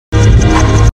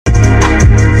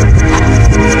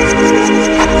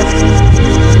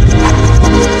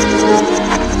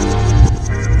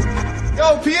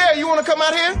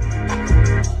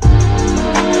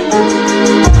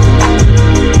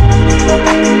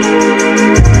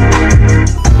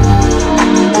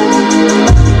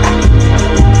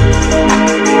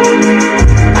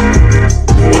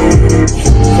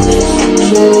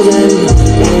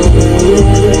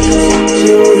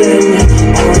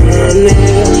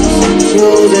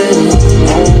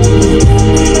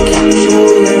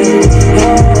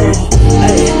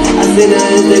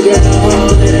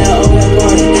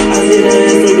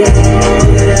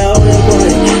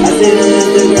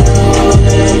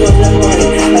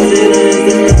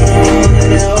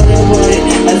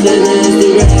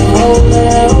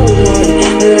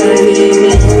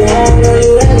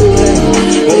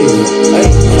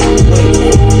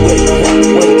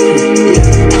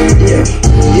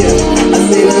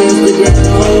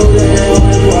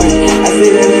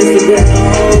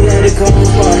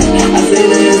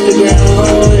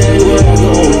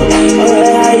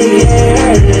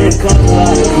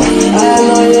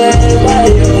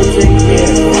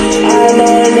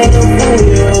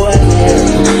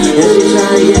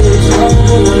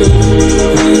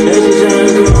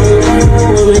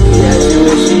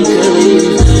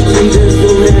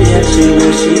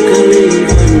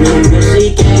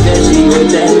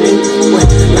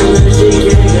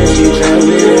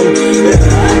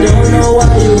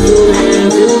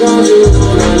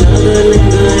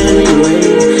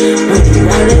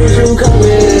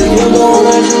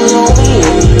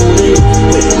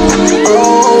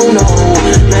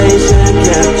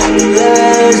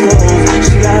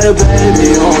little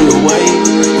baby on the way.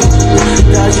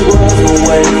 Thought you was gon'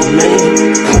 wait for me.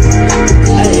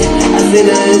 Hey, I see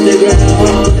the Instagram,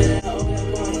 oh,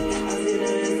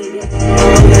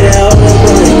 that all that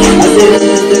money. I see the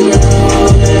Instagram,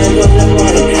 oh, that all that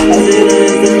money. I see the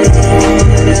Instagram, oh,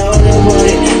 that all that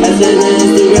money. I see the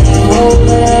Instagram, oh,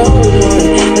 that all that money.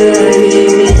 I see the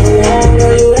Instagram, oh, that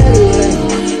all that money. And I ain't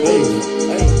even want you everywhere.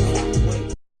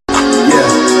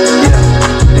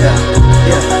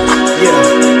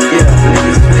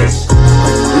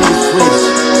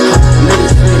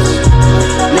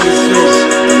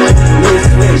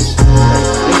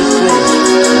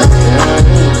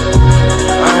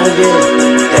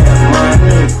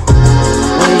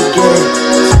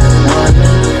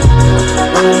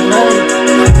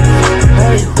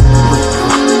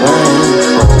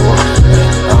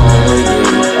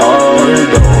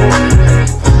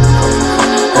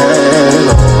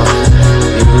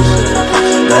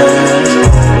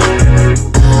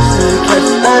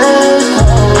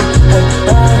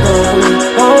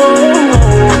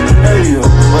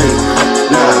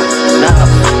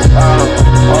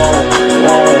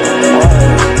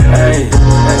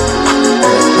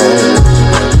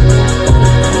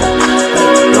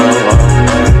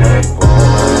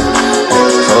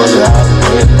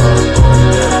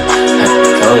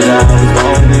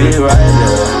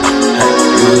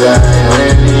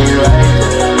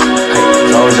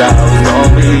 I was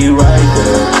gonna be right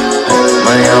there.